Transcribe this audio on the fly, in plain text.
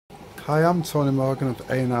Hi, I'm Tony Morgan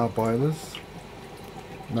of A&R Boilers,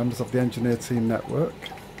 members of the Engineer Team Network,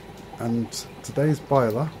 and today's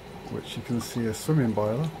boiler, which you can see a swimming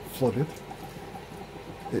boiler, flooded,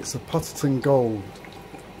 it's a Potterton Gold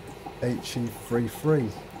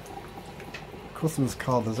HE33. Customers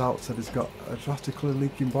called us out, said it's got a drastically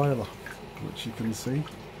leaking boiler, which you can see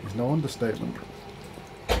is no understatement.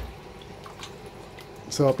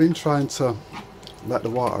 So I've been trying to let the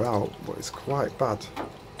water out, but it's quite bad.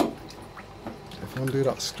 If I undo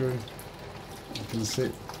that screw, you can see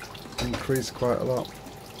it increased quite a lot.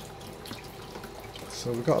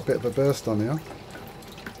 So we've got a bit of a burst on here.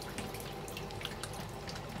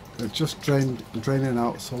 It's just draining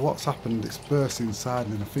out, so what's happened, it's burst inside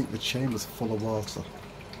and I think the chamber's full of water.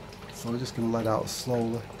 So we're just going to let it out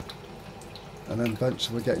slowly and then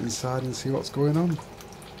eventually get inside and see what's going on.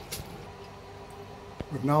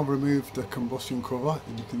 We've now removed the combustion cover,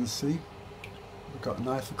 and you can see we've got a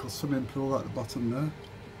nice little swimming pool at the bottom there,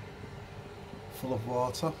 full of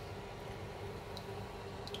water.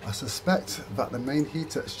 I suspect that the main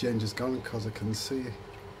heat exchange has gone because I can see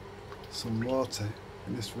some water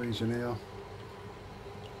in this region here.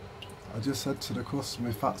 I just said to the customer,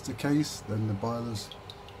 if that's the case, then the boiler's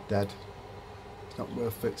dead. It's not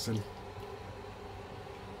worth fixing.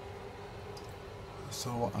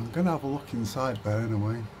 So I'm going to have a look inside there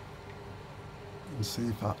anyway and see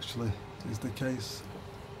if actually is the case.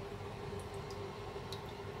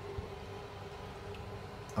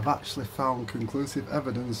 I've actually found conclusive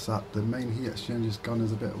evidence that the main heat exchange has gone.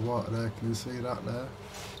 There's a bit of water there, can you see that there?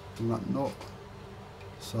 And that nut.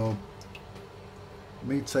 So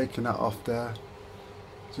me taking that off there,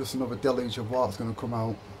 just another deluge of water's going to come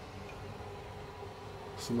out.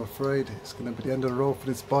 So I'm afraid it's going to be the end of the road for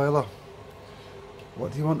this boiler.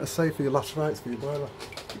 What do you want to say for your last rites for your boiler?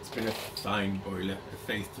 It's been a fine boiler, a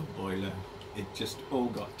faithful boiler. It just all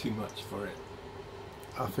got too much for it.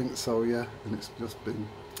 I think so, yeah, and it's just been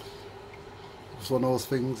one of those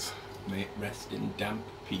things. May it rest in damp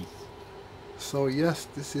peace. So yes,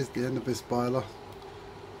 this is the end of this boiler,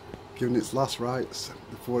 giving its last rites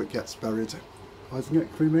before it gets buried. Why doesn't it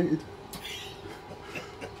get cremated?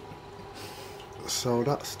 So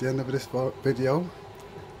that's the end of this video.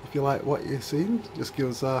 If you like what you've seen, just give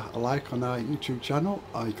us a like on our YouTube channel,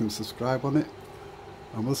 or you can subscribe on it,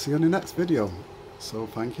 and we'll see you in the next video. So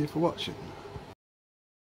thank you for watching.